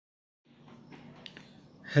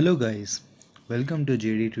Hello guys, welcome to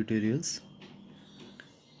JD Tutorials.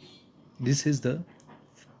 This is the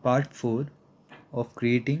part 4 of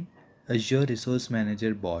creating Azure Resource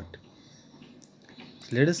Manager bot.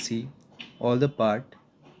 Let us see all the part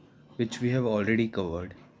which we have already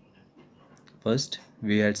covered. First,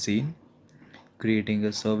 we had seen creating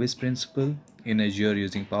a service principal in Azure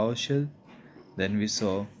using PowerShell. Then we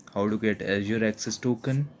saw how to get Azure Access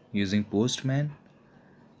Token using Postman.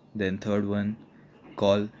 Then third one,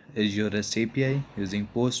 call Azure REST API using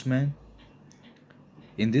Postman.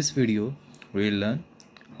 In this video, we will learn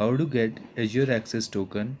how to get Azure Access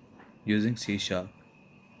Token using C#.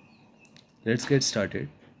 Let's get started.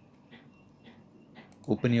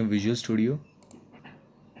 Open your Visual Studio,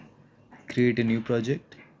 create a new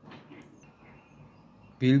project.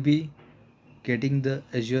 We'll be getting the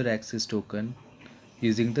Azure Access Token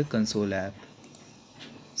using the console app.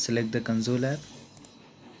 Select the console app.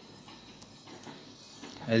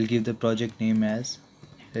 I'll give the project name as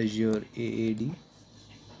Azure AAD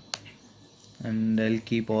and I'll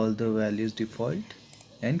keep all the values default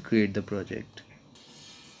and create the project.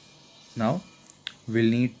 Now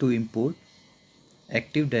we'll need to import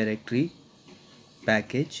Active Directory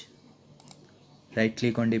package. Right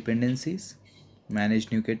click on dependencies,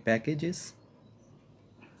 manage NuGet packages,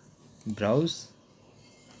 browse,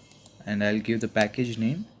 and I'll give the package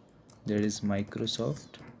name, that is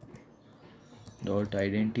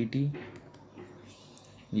Microsoft.identity.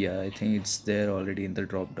 Yeah, I think it's there already in the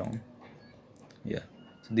drop down. Yeah,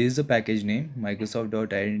 so this is the package name,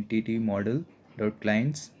 Microsoft.identity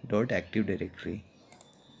model.clients.active directory.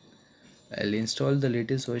 I'll install the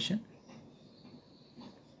latest version.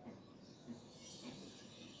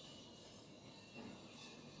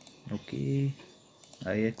 Okay,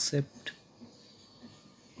 I accept.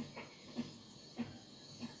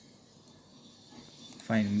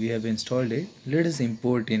 Fine, we have installed it. Let us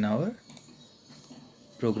import in our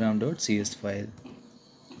program.cs file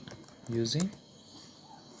using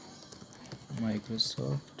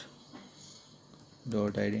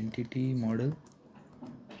Microsoft.identity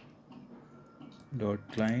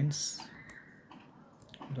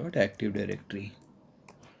model.clients.active directory.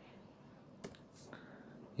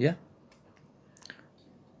 Yeah.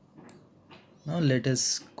 Now let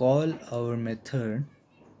us call our method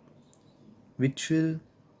which will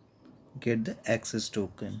get the access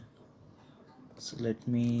token. So let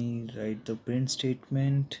me write the print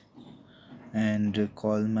statement and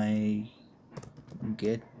call my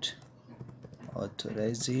get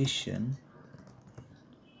authorization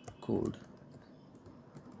code,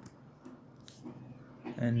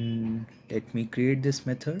 and let me create this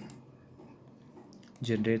method,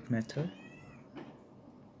 generate method,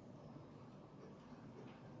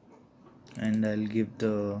 and I'll give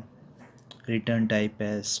the return type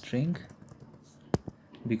as string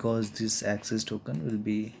because this access token will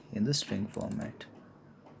be in the string format.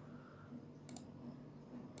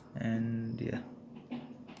 And yeah,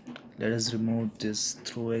 let us remove this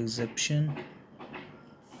throw exception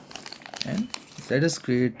and let us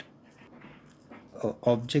create an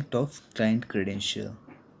object of client credential.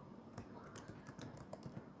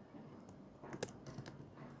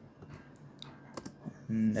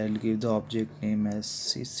 And I'll give the object name as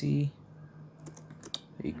cc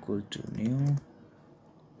equal to new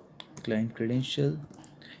client credential,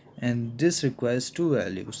 and this requires two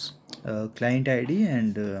values, client ID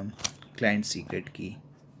and client secret key.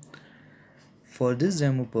 For this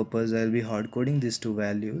demo purpose, I'll be hard coding these two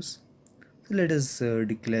values. So let us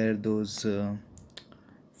declare those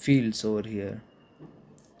fields over here.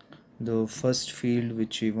 The first field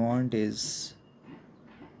which we want is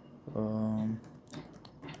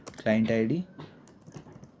client ID,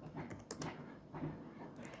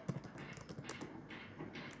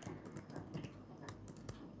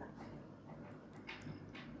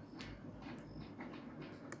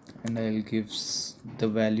 and I'll give the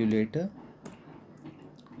value later.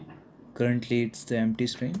 Currently it's the empty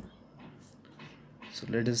string, so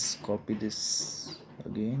let us copy this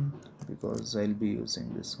again because I'll be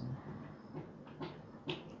using this one.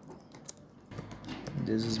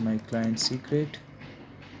 This is my client secret.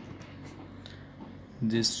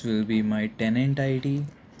 This will be my tenant ID.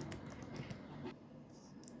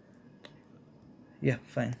 Yeah,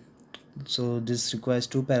 fine. So this requires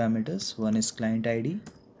two parameters, one is client ID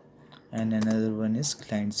and another one is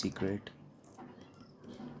client secret.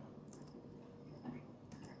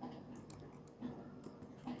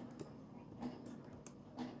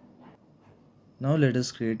 Now let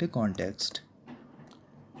us create a context.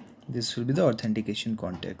 This will be the authentication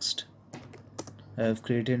context. I have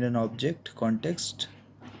created an object context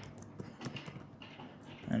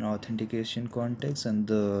and an authentication context, and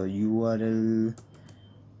the URL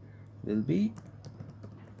will be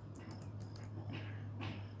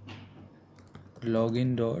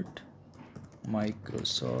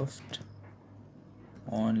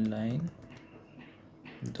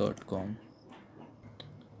login.microsoftonline.com.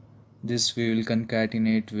 This we will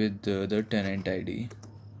concatenate with the tenant ID.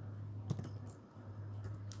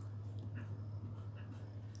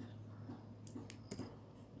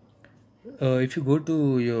 If you go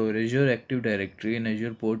to your Azure Active Directory in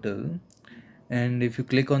Azure portal, and if you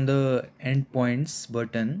click on the endpoints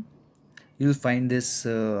button, you'll find this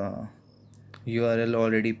URL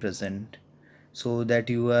already present. So that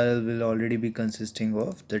URL will already be consisting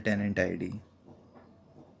of the tenant ID.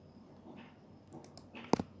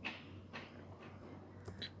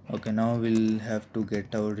 Okay, now we'll have to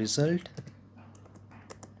get our result,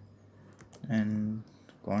 and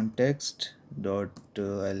context dot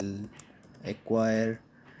I'll acquire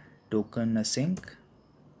token async.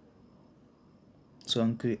 So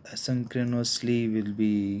asynchronously we'll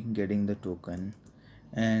be getting the token,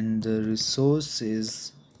 and the resource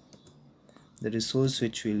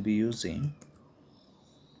which we'll be using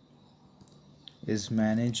is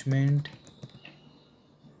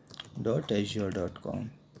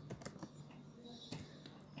management.azure.com,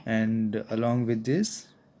 and along with this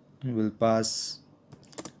we'll pass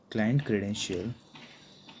client credential.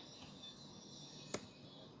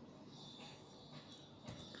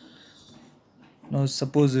 Now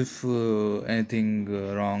suppose if anything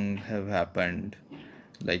wrong have happened,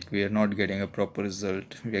 like we are not getting a proper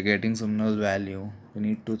result, we are getting some null value, we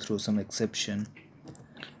need to throw some exception.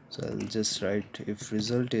 So I'll just write if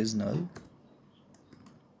result is null,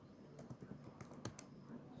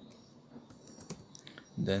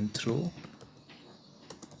 then throw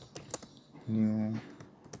new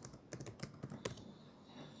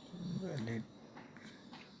valid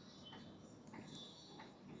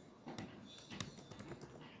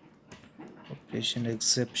operation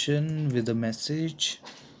exception with a message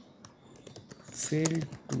failed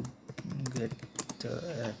to get the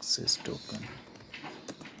access token.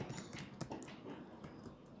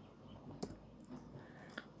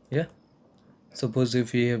 Yeah, suppose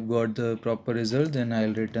if we have got the proper result, then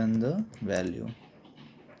I'll return the value.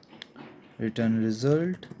 Return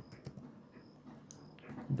result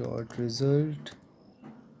dot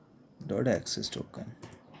access token.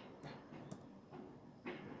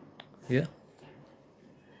 Yeah.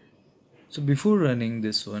 So before running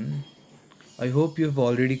this one, I hope you have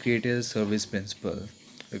already created a service principal.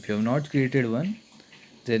 If you have not created one,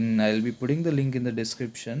 then I'll be putting the link in the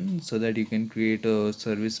description so that you can create a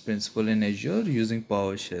service principal in Azure using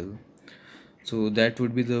PowerShell. So that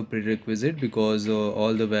would be the prerequisite, because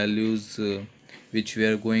all the values which we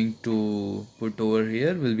are going to put over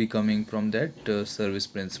here will be coming from that service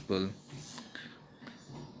principal.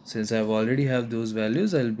 Since I already have those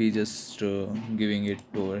values, I'll be just giving it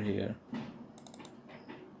over here.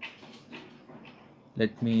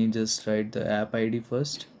 Let me just write the app ID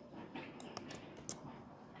first.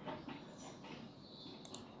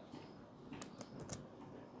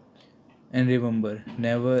 And remember,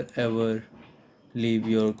 never ever leave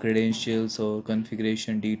your credentials or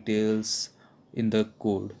configuration details in the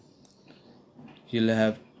code. You'll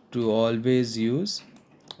have to always use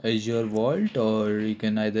Azure Vault, or you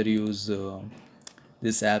can either use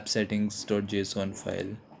this app settings.json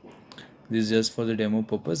file. This is just for the demo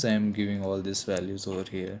purpose. I am giving all these values over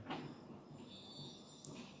here.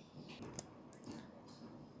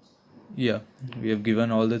 Yeah, we have given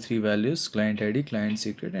all the three values: client ID, client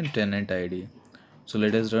secret, and tenant ID. So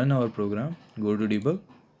let us run our program. Go to debug,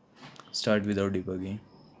 start without debugging.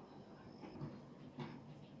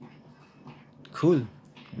 Cool,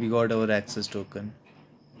 we got our access token.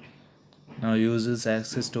 Now use this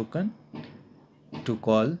access token to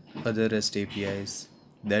call other REST APIs.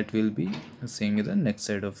 That will be seeing in the next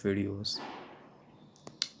set of videos.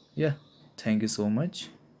 Yeah, thank you so much.